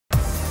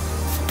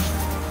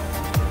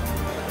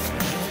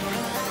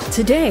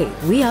Today,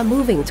 we are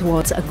moving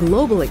towards a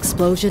global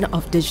explosion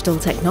of digital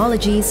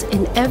technologies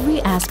in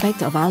every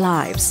aspect of our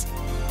lives.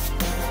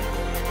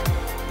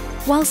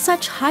 While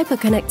such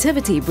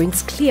hyperconnectivity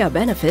brings clear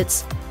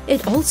benefits,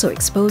 it also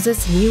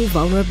exposes new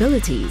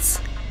vulnerabilities.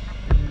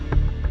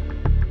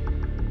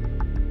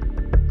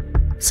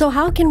 So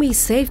how can we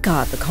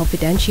safeguard the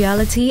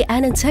confidentiality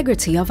and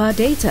integrity of our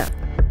data?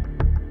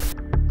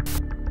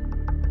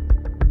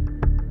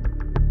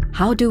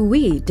 How do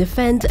we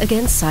defend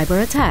against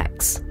cyber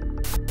attacks?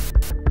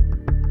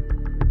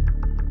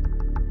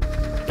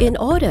 In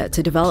order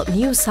to develop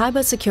new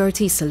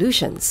cybersecurity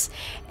solutions,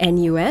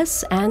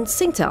 NUS and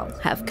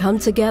Singtel have come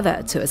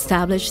together to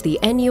establish the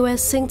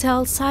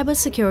NUS-Singtel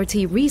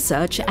Cybersecurity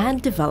Research and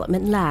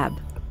Development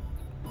Lab.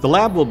 The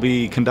lab will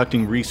be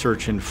conducting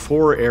research in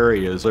 4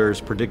 areas.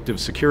 There's predictive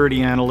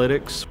security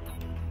analytics,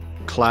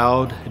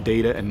 cloud,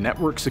 data and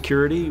network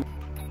security,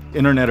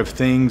 Internet of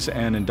Things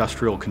and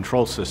industrial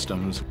control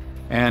systems,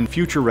 and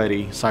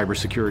future-ready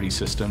cybersecurity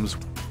systems.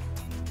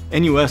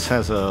 NUS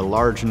has a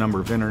large number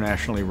of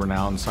internationally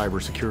renowned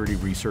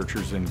cybersecurity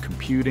researchers in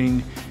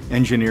computing,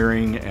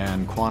 engineering,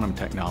 and quantum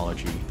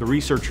technology. The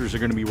researchers are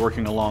going to be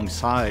working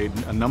alongside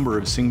a number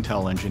of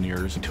Singtel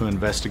engineers to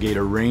investigate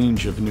a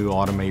range of new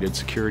automated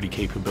security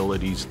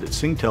capabilities that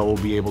Singtel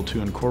will be able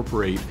to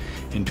incorporate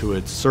into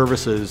its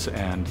services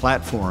and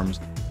platforms.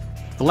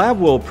 The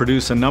lab will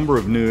produce a number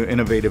of new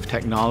innovative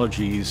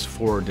technologies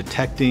for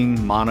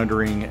detecting,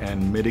 monitoring,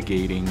 and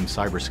mitigating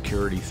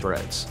cybersecurity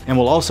threats. And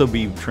we'll also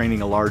be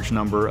training a large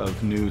number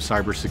of new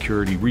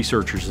cybersecurity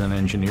researchers and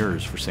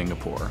engineers for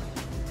Singapore.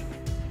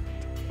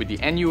 With the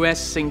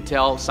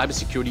NUS-Singtel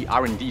Cybersecurity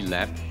R&D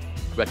Lab,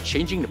 we are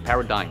changing the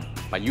paradigm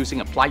by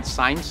using applied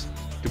science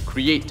to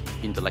create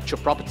intellectual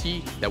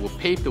property that will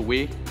pave the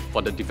way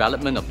for the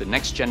development of the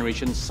next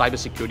generation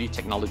cybersecurity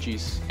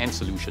technologies and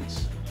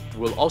solutions. We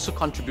will also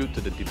contribute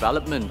to the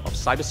development of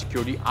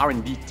cybersecurity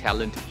R&D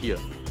talent here,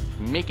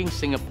 making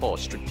Singapore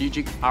a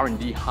strategic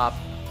R&D hub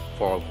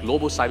for our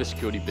global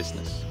cybersecurity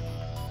business.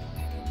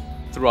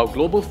 Through our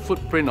global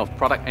footprint of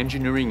product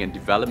engineering and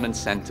development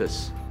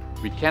centers,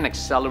 we can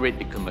accelerate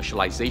the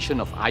commercialization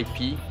of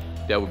IP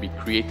that will be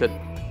created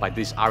by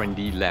this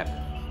R&D lab.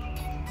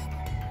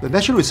 The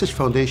National Research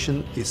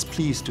Foundation is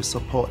pleased to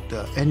support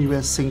the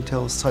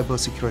NUS-Singtel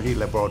Cybersecurity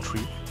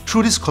Laboratory.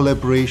 Through this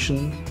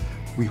collaboration,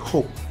 we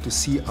hope to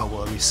see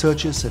our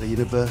researchers at the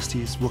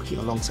universities working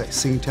alongside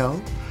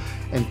Singtel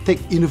and take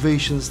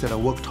innovations that are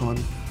worked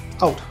on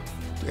out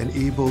to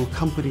enable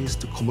companies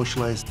to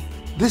commercialize.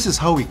 This is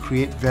how we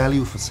create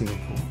value for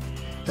Singapore,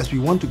 as we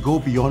want to go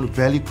beyond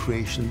value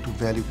creation to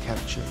value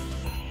capture.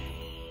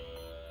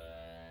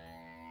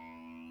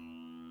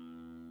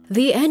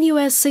 The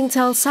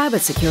NUS-Singtel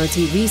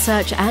Cybersecurity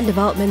Research and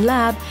Development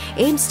Lab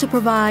aims to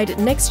provide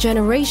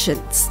next-generation,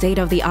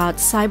 state-of-the-art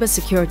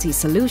cybersecurity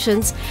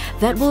solutions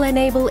that will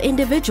enable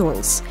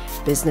individuals,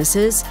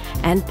 businesses,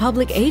 and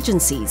public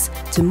agencies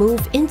to move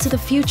into the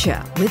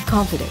future with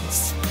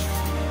confidence.